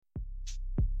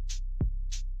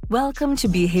Welcome to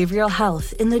Behavioral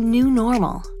Health in the New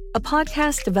Normal, a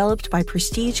podcast developed by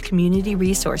Prestige Community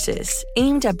Resources,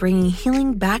 aimed at bringing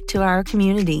healing back to our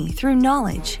community through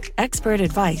knowledge, expert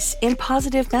advice, and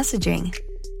positive messaging.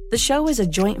 The show is a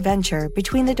joint venture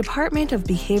between the Department of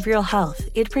Behavioral Health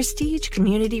and Prestige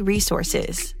Community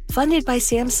Resources, funded by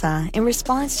SAMHSA in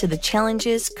response to the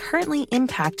challenges currently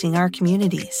impacting our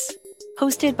communities.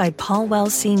 Hosted by Paul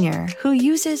Wells Sr., who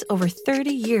uses over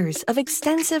 30 years of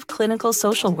extensive clinical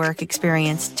social work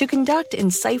experience to conduct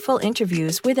insightful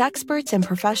interviews with experts and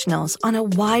professionals on a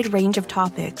wide range of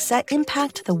topics that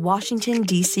impact the Washington,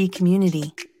 D.C.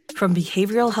 community. From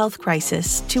behavioral health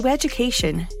crisis to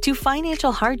education to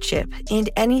financial hardship and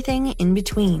anything in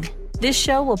between. This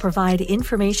show will provide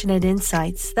information and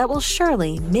insights that will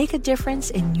surely make a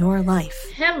difference in your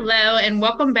life. Hello, and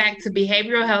welcome back to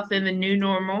Behavioral Health in the New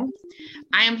Normal.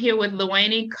 I am here with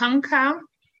Luaney Kunka.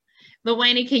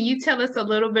 Luaney, can you tell us a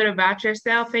little bit about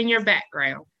yourself and your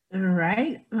background? All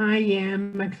right. I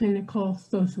am a clinical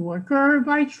social worker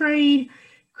by trade.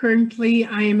 Currently,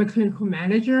 I am a clinical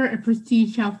manager at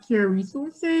Prestige Healthcare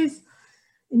Resources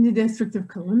in the District of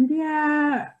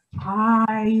Columbia.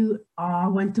 I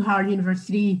went to Howard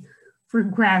University for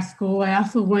grad school. I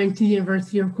also went to the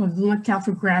University of KwaZulu-Natal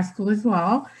for grad school as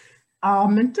well.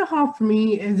 Mental health for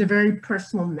me is a very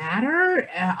personal matter.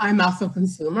 I'm also a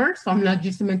consumer, so I'm not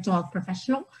just a mental health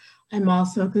professional. I'm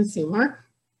also a consumer.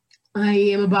 I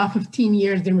am about 15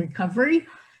 years in recovery,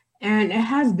 and it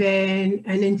has been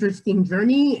an interesting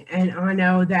journey. And I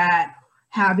know that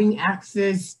having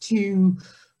access to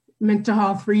mental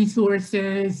health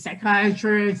resources,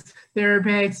 psychiatrists,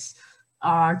 therapists,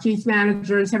 case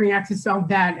managers, having access to all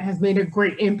that has made a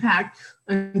great impact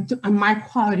on my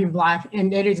quality of life.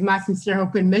 And it is my sincere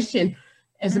hope and mission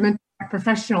as a mental health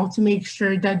professional to make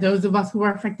sure that those of us who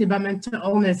are affected by mental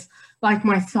illness, like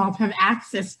myself, have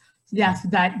access to that so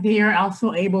that they are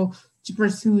also able to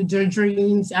pursue their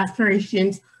dreams,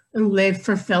 aspirations, and live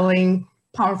fulfilling,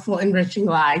 powerful, enriching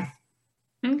lives.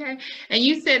 Okay. And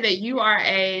you said that you are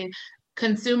a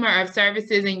consumer of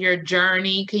services in your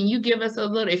journey. Can you give us a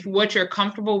little, if what you're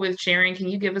comfortable with sharing, can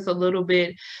you give us a little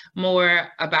bit more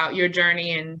about your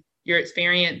journey and your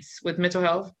experience with mental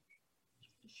health?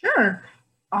 Sure.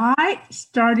 I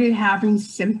started having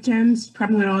symptoms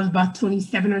probably when I was about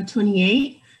 27 or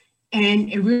 28.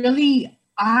 And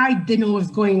I didn't know what was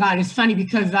going on. It's funny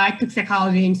because I took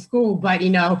psychology in school, but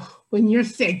when you're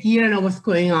sick, you don't know what's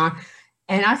going on.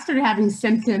 And I started having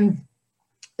symptoms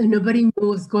and nobody knew what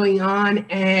was going on.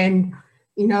 And,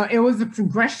 it was a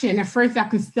progression. At first, I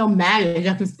could still manage.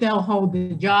 I could still hold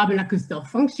the job and I could still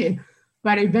function.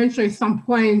 But eventually, at some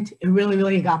point, it really,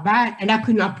 really got bad. And I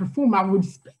could not perform.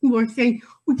 People were saying,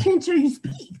 we can't hear you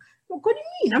speak. Well, what do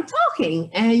you mean? I'm talking.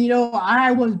 And,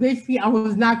 I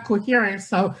was not coherent.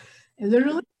 So it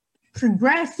literally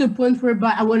progressed to the point where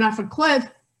I went off a cliff.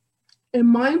 And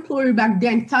my employer back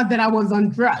then thought that I was on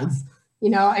drugs,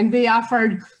 and they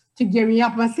offered to give me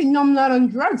up. I said, no, I'm not on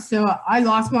drugs. So I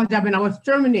lost my job and I was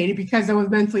terminated because I was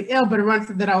mentally ill, but everyone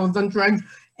said that I was on drugs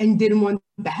and didn't want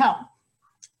the help.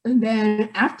 And then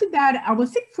after that, I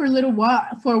was sick for a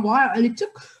while, and it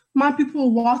took my people a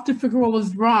while to figure what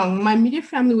was wrong. My immediate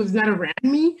family was not around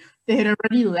me. They had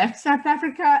already left South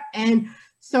Africa. And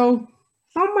so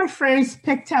some of my friends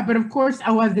picked up, but of course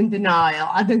I was in denial.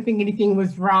 I didn't think anything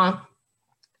was wrong.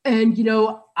 And,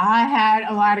 I had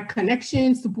a lot of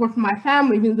connections, support from my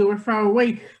family, even though they were far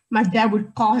away. My dad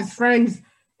would call his friends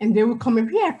and they would come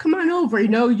in, yeah, come on over.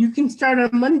 You can start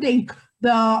on Monday.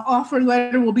 The offer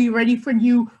letter will be ready for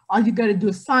you. All you got to do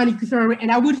is sign it.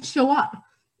 And I would show up.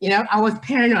 I was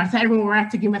paranoid. I thought everyone were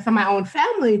out to get me. I thought my own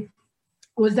family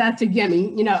was out to get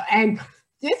me, and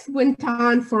this went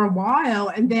on for a while.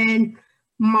 And then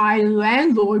my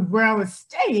landlord where I was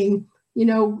staying,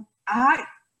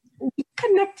 we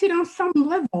connected on some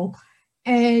level.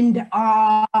 And,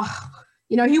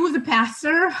 he was a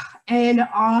pastor and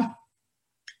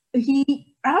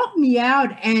he helped me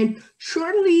out. And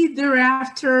shortly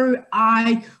thereafter,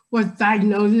 I was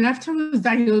diagnosed. And after I was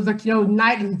diagnosed,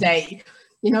 night and day,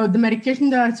 the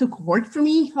medication that I took worked for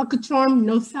me like a charm,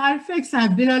 no side effects.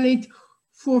 I've been on it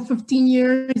for 15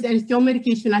 years and it's still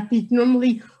medication I take.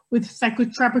 Normally with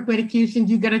psychotropic medications,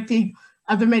 you got to take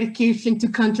other medication to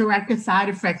counteract the side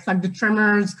effects like the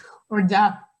tremors or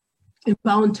the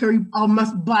involuntary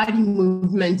almost body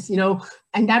movements,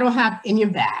 and I don't have any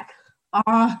of that.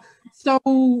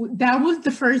 So that was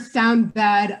the first time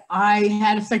that I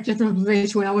had a psychiatric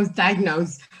evaluation when I was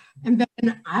diagnosed. And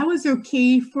then I was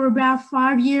okay for about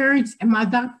 5 years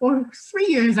or 3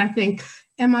 years, I think.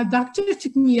 And my doctor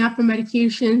took me off of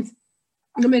medication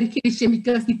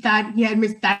because he thought he had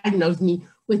misdiagnosed me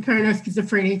with paranoid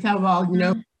schizophrenia. I thought,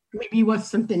 well, maybe it was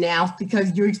something else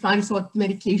because you're responding to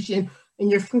medication and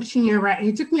you're functioning right. And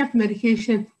he took me off the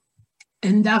medication,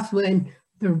 and that's when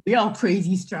the real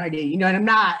crazy started. And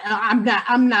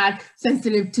I'm not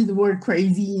sensitive to the word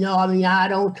crazy. I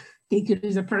don't think it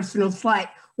is a personal slight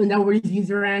when that word is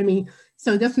used around me.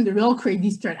 So that's when the real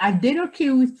crazy started. I did okay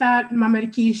with that, my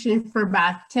medication, for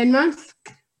about 10 months.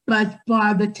 But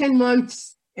by the 10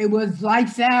 months, it was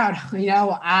lights out.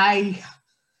 I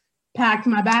packed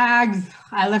my bags.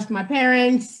 I left my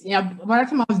parents. By the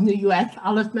time I was in the U.S.,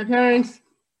 I left my parents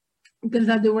because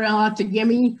they were allowed to get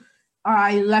me.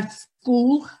 I left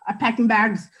school. I packed my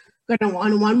bags, got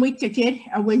on a one-way ticket.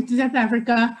 I went to South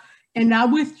Africa, and I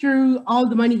withdrew all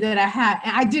the money that I had.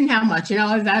 And I didn't have much.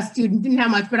 As a student, didn't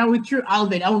have much, but I withdrew all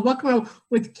of it. I was walking around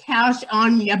with cash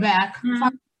on me about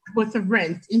worth of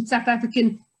rent in South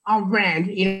African rand,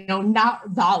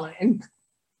 not dollar. And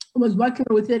I was walking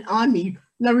with it on me,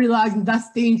 not realizing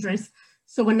that's dangerous.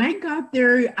 So when I got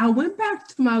there, I went back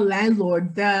to my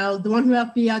landlord, the one who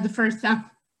helped me out the first time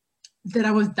that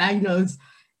I was diagnosed,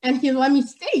 and he let me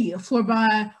stay for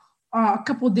about a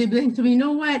couple of days. And told me, you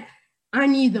know what, I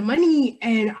need the money,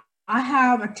 and I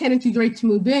have a tenant who's ready to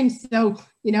move in, so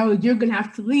you're gonna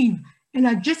have to leave. And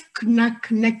I just could not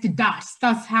connect the dots.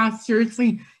 That's how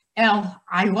seriously ill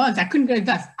I was. I couldn't get the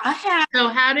dots. So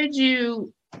how did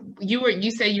you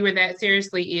said you were that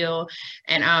seriously ill,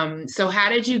 and so how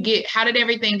did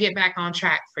everything get back on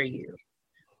track for you?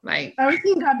 Like,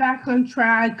 everything got back on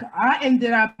track. I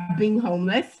ended up being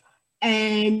homeless,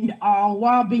 and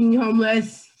while being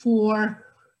homeless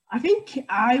I think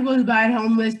I was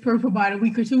homeless for about a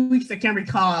week or 2 weeks. I can't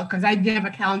recall because I didn't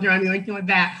have a calendar on me or anything like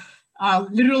that.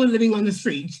 Literally living on the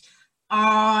streets.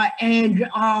 And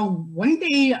one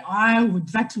day I was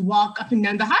about to walk up and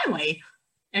down the highway,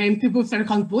 and people started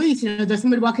calling the police. There's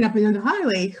somebody walking up and down the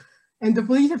highway, and the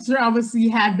police officer obviously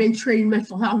had been trained in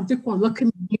mental health. He took one look at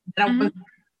me that I was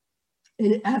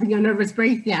having a nervous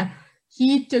breakdown.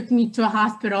 He took me to a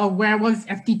hospital where I was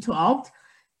FT12,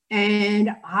 and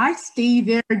I stayed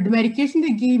there. The medication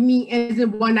they gave me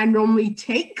isn't one I normally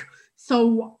take,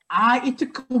 so it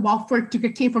took a while for it to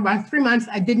get came for about 3 months.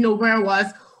 I didn't know where I was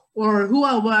or who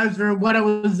I was or what I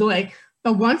was doing.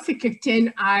 But once it kicked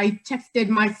in, I texted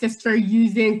my sister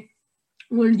using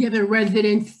one of the other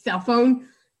residents' cell phone.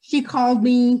 She called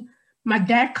me. My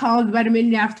dad called about a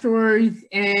minute afterwards,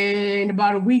 and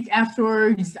about a week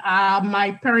afterwards,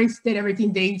 my parents did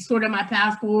everything. They sorted my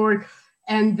passport,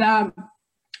 and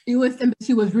U.S.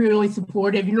 Embassy was really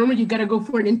supportive. Normally, you got to go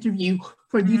for an interview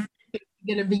for these to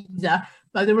get a visa,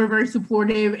 but they were very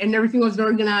supportive, and everything was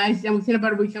organized. And within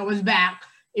about a week, I was back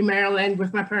in Maryland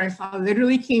with my parents. I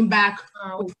literally came back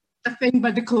with nothing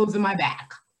but the clothes in my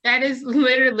back. That is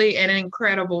literally an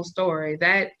incredible story.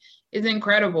 That is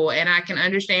incredible. And I can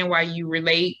understand why you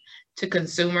relate to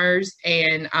consumers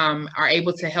and are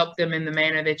able to help them in the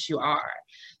manner that you are.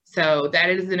 So that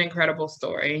is an incredible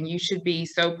story, and you should be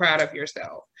so proud of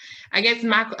yourself. I guess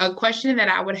a question that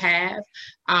I would have,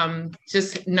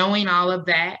 just knowing all of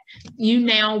that, you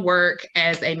now work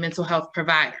as a mental health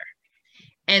provider.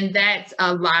 And that's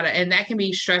and that can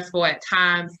be stressful at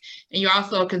times. And you're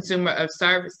also a consumer of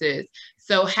services.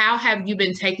 So how have you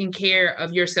been taking care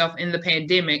of yourself in the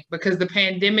pandemic? Because the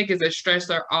pandemic is a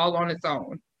stressor all on its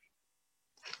own.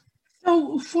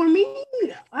 So for me,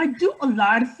 I do a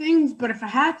lot of things, but if I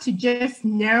had to just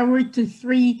narrow it to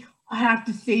 3, I have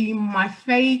to say my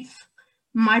faith,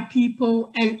 my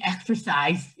people, and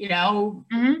exercise.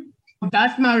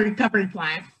 That's my recovery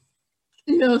plan.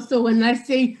 So when I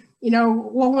say,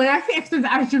 when I say exercise,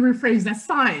 I should rephrase that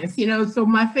science, so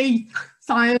my faith,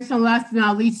 science, and last but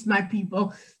not least, my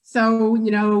people. So,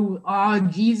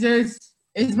 Jesus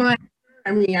is my,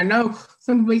 I know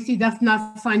some people say that's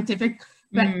not scientific,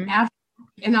 but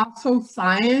and also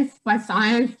science. By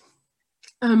science,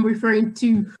 I'm referring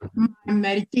to my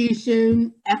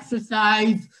medication,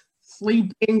 exercise,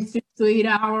 sleeping 6 to 8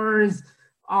 hours,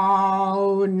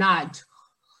 not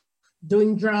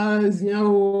doing drugs,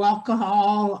 no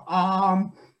alcohol,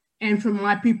 and for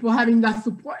my people having that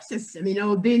support system,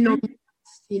 they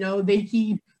know, they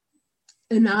keep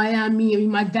an eye on me.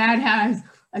 My dad has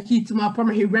a key to my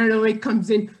apartment. He randomly comes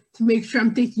in to make sure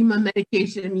I'm taking my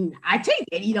medication. I take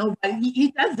it, but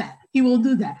he does that. He will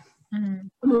do that.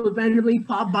 He'll randomly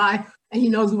pop by, and he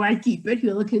knows where I keep it.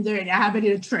 He'll look in there, and I have it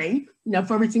in a tray,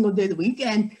 for every single day of the week,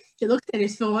 and he looks at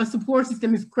it. So a support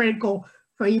system is critical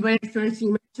for anybody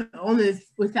experiencing mental illness.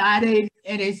 Without it,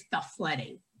 it is tough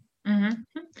sledding.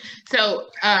 So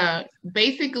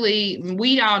basically,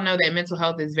 we all know that mental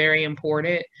health is very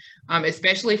important,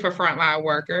 especially for frontline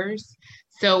workers.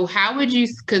 So how would you,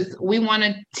 because we want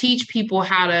to teach people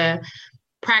how to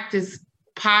practice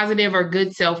positive or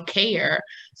good self-care.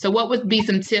 So what would be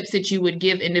some tips that you would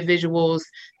give individuals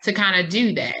to kind of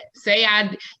do that? Say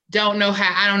I don't know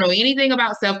anything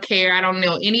about self-care. I don't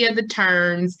know any of the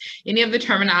terms, any of the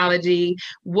terminology.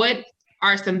 What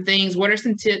are some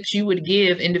tips you would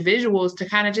give individuals to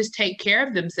kind of just take care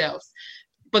of themselves?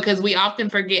 Because we often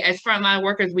forget, as frontline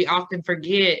workers, we often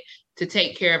forget to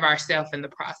take care of ourselves in the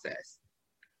process.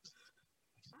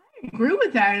 I agree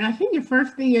with that. And I think the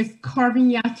first thing is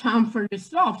carving out time for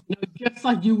yourself. Just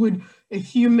like you would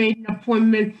if you made an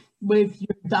appointment with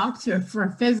your doctor for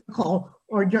a physical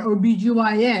or your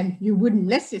OBGYN, you wouldn't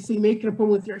miss it. So you make an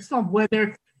appointment with yourself,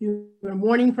 whether you're a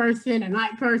morning person, a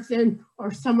night person,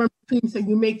 or somewhere between. So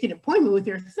you make an appointment with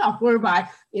yourself, whereby,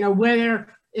 whether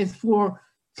it's for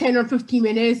 10 or 15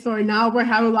 minutes or an hour,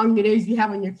 however long it is you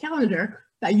have on your calendar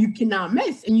that you cannot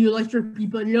miss. And you let your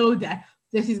people know that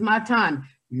this is my time.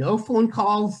 No phone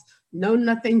calls, no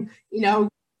nothing,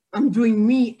 I'm doing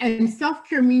me. And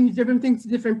self-care means different things to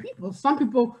different people. Some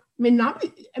people may not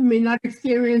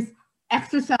experience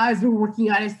exercise or working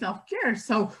out as self-care.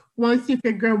 So once you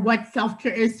figure out what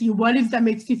self-care is to you, what is that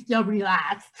makes you feel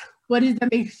relaxed? What is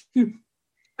that makes you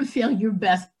feel your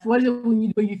best? What is it when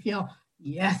you do you feel,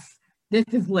 yes, this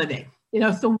is living?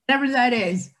 So whatever that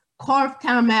is, carve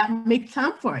time out, make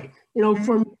time for it.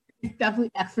 For me, it's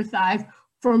definitely exercise.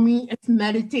 For me, it's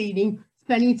meditating,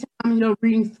 spending time,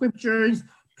 reading scriptures,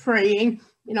 praying.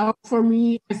 For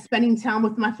me, it's spending time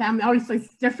with my family. Obviously,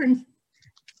 it's different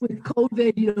with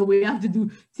COVID. We have to do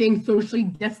things socially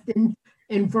distant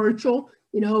and virtual,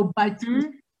 but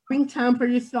bring time for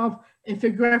yourself and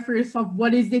figure out for yourself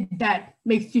what is it that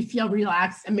makes you feel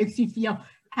relaxed and makes you feel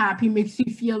happy, makes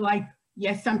you feel like,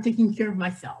 yes, I'm taking care of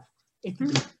myself. It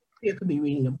could be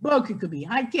reading a book, it could be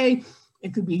hiking,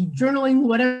 it could be journaling,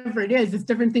 whatever it is. It's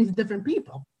different things to different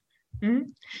people. Mm-hmm.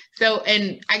 So,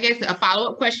 and I guess a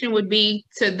follow-up question would be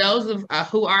to those of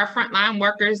who are frontline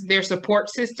workers, their support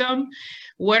system.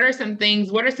 What are some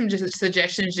just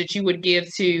suggestions that you would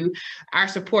give to our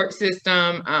support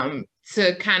system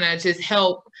to kind of just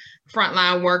help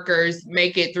frontline workers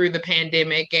make it through the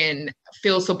pandemic and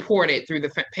feel supported through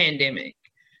the pandemic?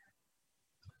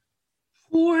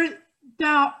 For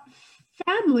the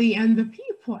family and the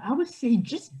people, I would say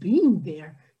just being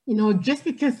there. Just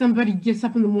because somebody gets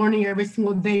up in the morning every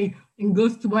single day and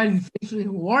goes to what is essentially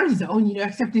a war zone,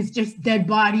 except it's just dead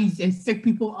bodies and sick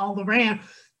people all around,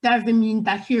 doesn't mean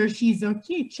that he or she's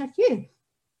okay. Check in.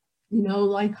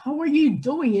 Like, how are you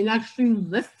doing? And actually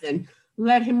listen.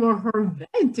 Let him or her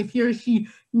vent. If he or she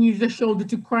needs a shoulder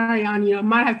to cry on, it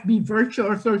might have to be virtual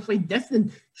or socially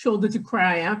distant shoulder to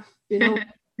cry on,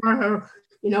 or her,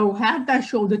 have that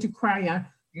shoulder to cry on.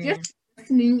 Just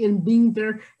listening and being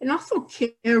there and also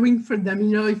caring for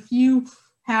them. If you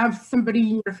have somebody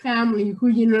in your family who,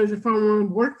 is a frontline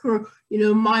worker,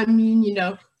 might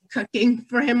mean, cooking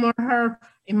for him or her.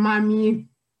 It might mean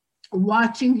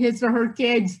watching his or her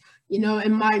kids,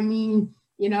 it might mean,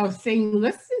 saying,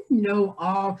 listen,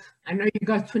 I know you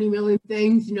got 20 million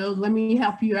things, let me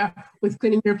help you out with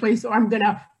cleaning your place, or I'm going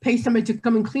to pay somebody to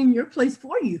come and clean your place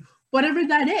for you. Whatever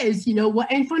that is,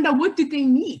 and find out what do they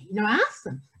need, ask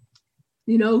them.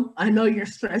 I know you're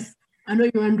stressed. I know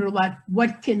you're under a lot.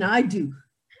 What can I do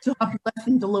to help you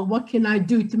lessen the load? What can I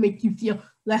do to make you feel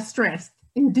less stressed?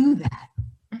 And do that.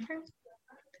 Okay.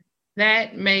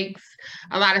 That makes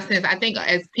a lot of sense. I think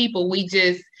as people,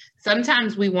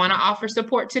 sometimes we want to offer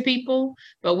support to people,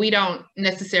 but we don't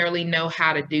necessarily know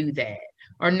how to do that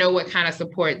or know what kind of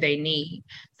support they need.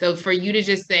 So for you to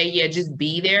just say, yeah, just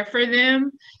be there for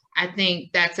them, I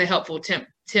think that's a helpful tip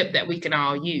that we can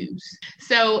all use.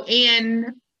 So in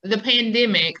the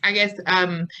pandemic, I guess,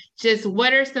 just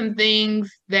what are some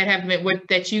things that have been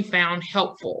that you found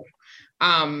helpful?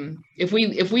 If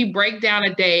we break down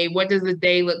a day, what does a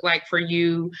day look like for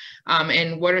you?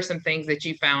 And what are some things that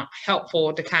you found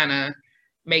helpful to kind of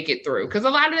make it through? Because a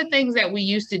lot of the things that we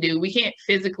used to do, we can't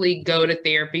physically go to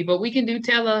therapy, but we can do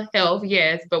telehealth,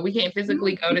 yes, but we can't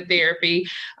physically go to therapy.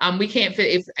 We can't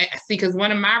because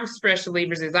one of my stress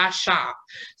relievers is I shop,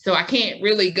 so I can't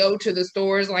really go to the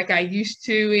stores like I used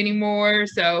to anymore.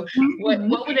 So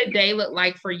what would a day look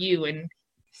like for you? And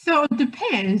so it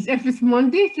depends. If it's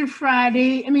Monday through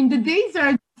Friday, the days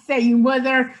are the same,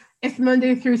 whether it's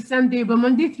Monday through Sunday, but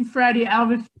Monday through Friday,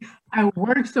 I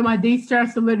work, so my day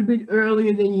starts a little bit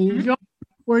earlier than usual.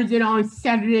 Whereas on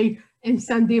Saturday and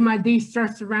Sunday, my day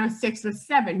starts around 6 or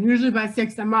 7. Usually by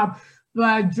 6, I'm up.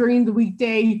 But during the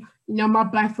weekday, I'm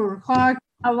up by 4 o'clock.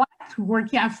 I like to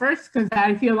work out first because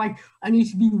I feel like I need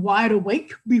to be wide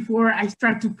awake before I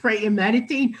start to pray and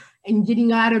meditate. and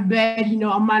getting out of bed,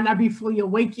 I might not be fully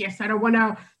awake yet. So I don't want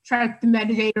to try to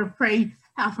meditate or pray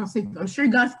half asleep. I'm sure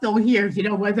God still hears,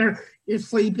 whether you're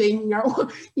sleeping,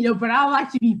 but I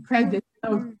like to be present.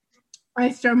 So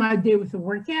I start my day with a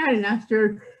workout, and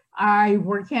after I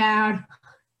work out,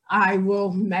 I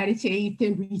will meditate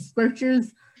and read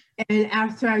scriptures. And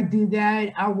after I do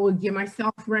that, I will get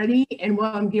myself ready. And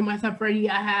while I'm getting myself ready,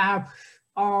 I have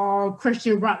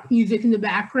Christian rock music in the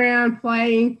background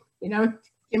playing, get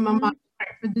my mind right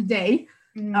for the day.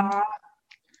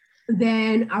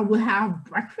 Then I will have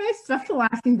breakfast. That's the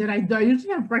last thing that I do. I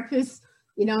usually have breakfast,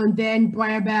 and then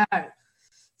by about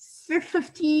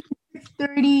 6:15,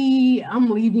 6:30, I'm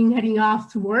leaving, heading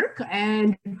off to work.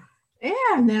 And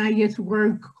then I get to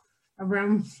work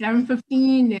around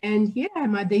 7:15,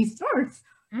 and my day starts.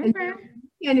 Okay.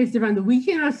 And if it's around the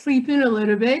weekend, I'm sleeping a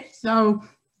little bit. So,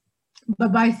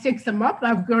 but by 6, I'm up.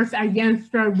 Of course, I again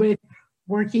start with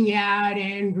working out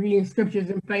and reading scriptures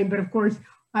and praying. But of course,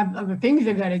 I have other things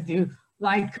I gotta do,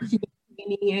 like cooking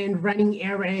and running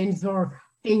errands or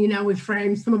hanging out with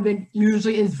friends. Some of it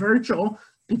usually is virtual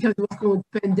because of the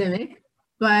pandemic.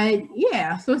 But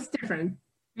so it's different.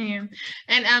 Yeah.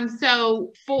 And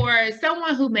so for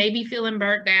someone who may be feeling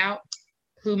burnt out,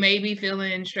 who may be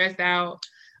feeling stressed out,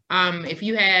 if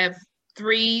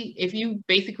you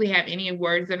basically have any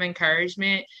words of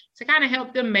encouragement to kind of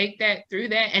help them make that through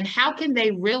that, and how can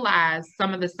they realize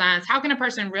some of the signs? How can a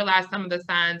person realize some of the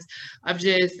signs of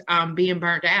just being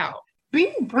burnt out?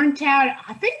 Being burnt out,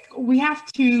 I think we have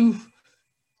to,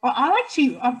 I like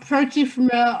to approach it from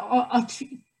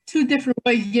two different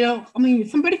ways.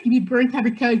 Somebody can be burnt out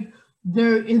because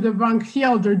they're in the wrong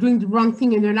field, they're doing the wrong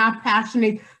thing, and they're not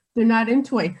passionate, they're not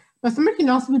into it. But somebody can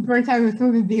also be burnt out with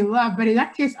something they love. But in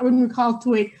that case, I wouldn't recall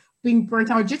to it being burnt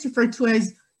out. I would just refer to it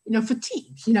as,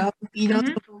 fatigue,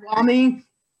 overwhelming,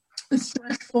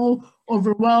 stressful,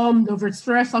 overwhelmed,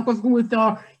 overstressed, like what's going with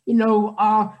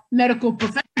medical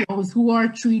professionals who are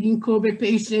treating COVID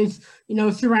patients,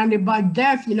 surrounded by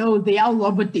death. They all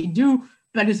love what they do,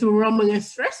 but it's overwhelming and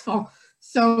stressful.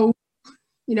 So,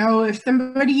 if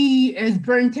somebody is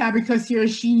burnt out because he or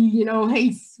she,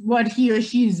 hates what he or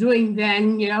she is doing,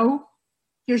 then, he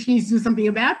or she needs to do something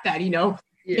about that,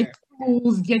 Get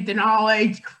tools, get the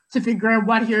knowledge to figure out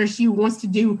what he or she wants to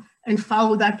do and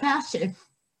follow that passion.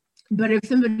 But if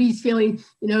somebody's feeling,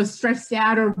 stressed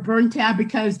out or burnt out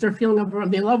because they're feeling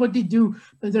overwhelmed, they love what they do,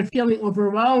 but they're feeling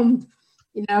overwhelmed,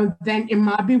 then it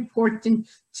might be important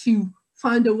to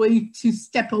find a way to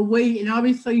step away. And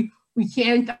obviously, we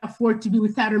can't afford to be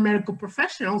without our medical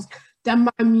professionals. That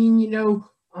might mean,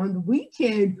 on the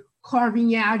weekend,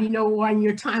 carving out, on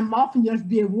your time off and you have to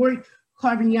be at work,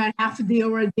 carving out half a day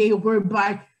or a day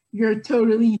whereby you're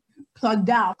totally plugged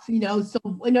out, So,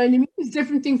 and it means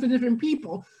different things for different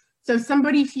people. So if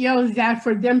somebody feels that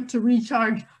for them to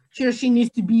recharge, he or she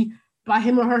needs to be by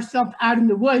him or herself out in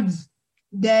the woods,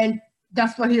 then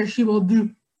that's what he or she will do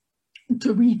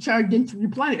to recharge and to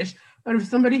replenish. But if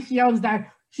somebody feels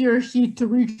that he or she to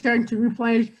recharge, to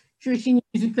replenish, he or she needs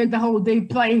to spend the whole day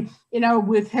playing,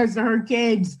 with his or her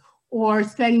kids or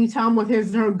spending time with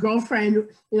his or her girlfriend,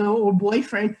 or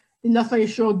boyfriend, then that's what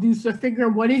she'll do. So figure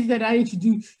out what is that I need to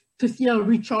do to feel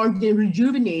recharged and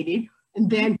rejuvenated, and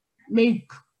then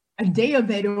make a day of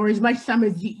it, or as much time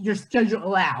as your schedule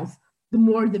allows. The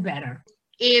more, the better.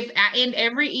 If I end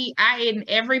every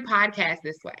podcast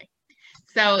this way.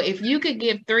 So if you could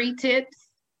give 3 tips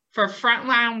for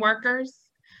frontline workers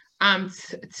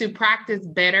to practice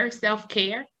better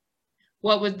self-care,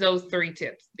 what would those 3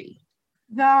 tips be?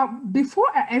 Before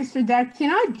I answer that,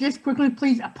 can I just quickly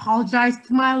please apologize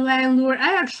to my landlord?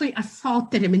 I actually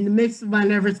assaulted him in the midst of my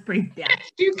nervous breakdown.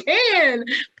 You can.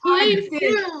 Please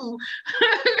do.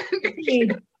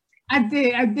 I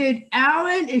did.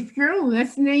 Alan, if you're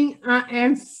listening, I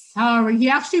am sorry. He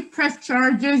actually pressed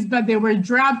charges, but they were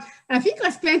dropped. And I think I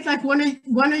spent like one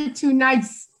or 2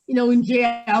 nights, in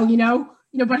jail,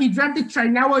 but he dropped the charge.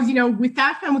 And I was,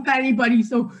 without anybody.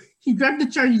 So he dropped the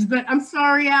charges. But I'm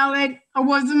sorry, Alan. I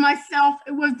wasn't myself.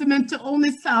 It was the mental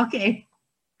illness. Okay.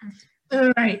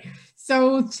 All right.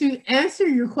 So to answer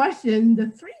your question, the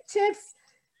 3 tips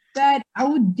that I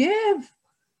would give,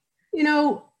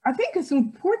 I think it's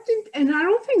important, and I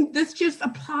don't think this just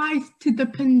applies to the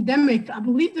pandemic. I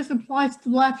believe this applies to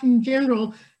life in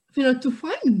general. To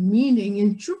find meaning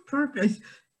and true purpose,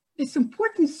 it's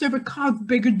important to serve a cause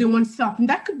bigger than oneself. And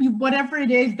that could be whatever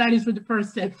it is that is for the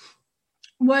person,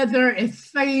 whether it's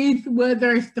faith,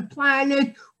 whether it's the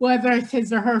planet, whether it's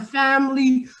his or her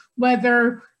family,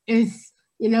 whether it's,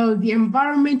 the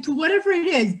environment, whatever it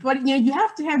is. But, you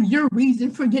have to have your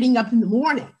reason for getting up in the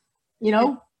morning,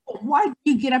 Why do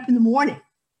you get up in the morning?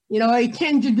 I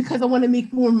can't just because I want to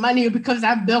make more money or because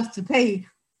I have bills to pay.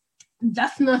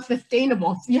 That's not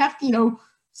sustainable. So you have to,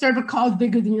 serve a cause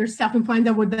bigger than yourself and find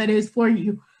out what that is for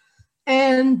you.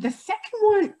 And the second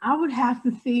one, I would have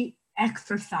to say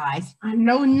exercise. I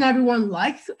know not everyone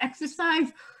likes to exercise,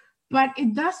 but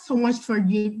it does so much for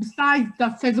you. Besides the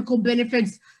physical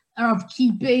benefits of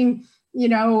keeping,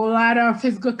 a lot of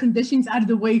physical conditions out of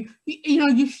the way,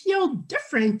 you feel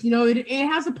different. It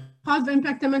has a positive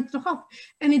impact on mental health.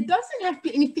 And it doesn't have to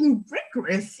be anything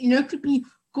rigorous. It could be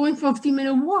going for a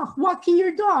 15-minute walk, walking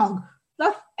your dog.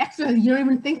 That's exercise. You don't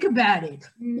even think about it.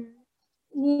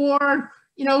 Or,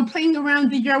 playing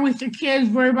around the yard with your kids,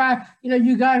 whereby,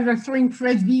 you guys are throwing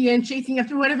frisbee and chasing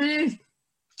after whatever it is.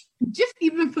 Just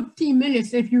even 15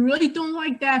 minutes. If you really don't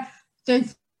like that, then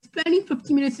spending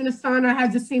 15 minutes in a sauna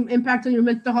has the same impact on your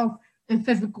mental health and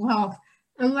physical health.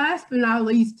 And last but not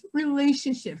least,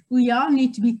 relationships. We all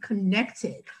need to be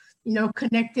connected,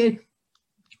 connected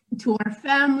to our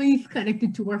families,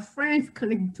 connected to our friends,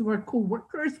 connected to our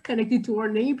co-workers, connected to our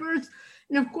neighbors.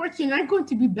 And of course, you're not going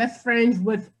to be best friends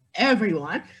with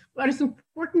everyone, but it's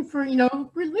important for,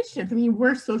 relationships. I mean,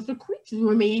 we're social creatures.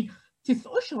 We're made to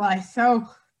socialize. So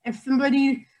if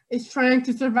somebody is trying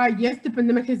to survive, yes, the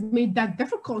pandemic has made that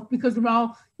difficult because we're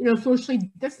all, socially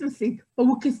distancing, but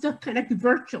we can still connect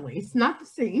virtually. It's not the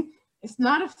same. It's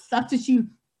not a substitute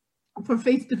for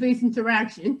face-to-face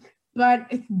interaction, but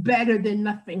it's better than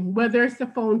nothing. Whether it's a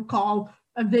phone call,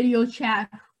 a video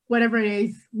chat, whatever it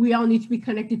is, we all need to be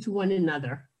connected to one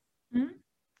another.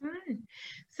 Mm-hmm. Right.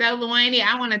 So, Luaney,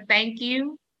 I want to thank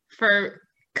you for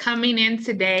coming in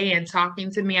today and talking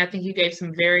to me. I think you gave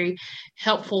some very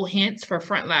helpful hints for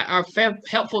frontline, or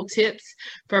helpful tips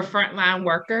for frontline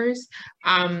workers.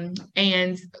 And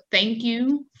thank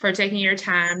you for taking your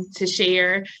time to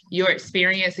share your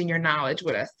experience and your knowledge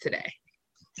with us today.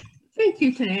 Thank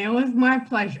you, today. It was my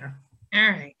pleasure.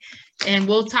 All right. And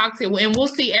we'll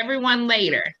see everyone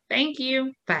later. Thank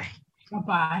you. Bye.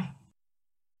 Bye-bye.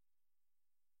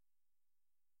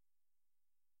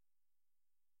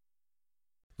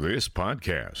 This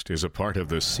podcast is a part of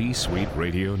the C-Suite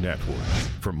Radio Network.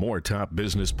 For more top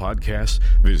business podcasts,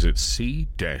 visit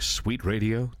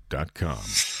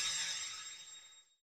c-suiteradio.com.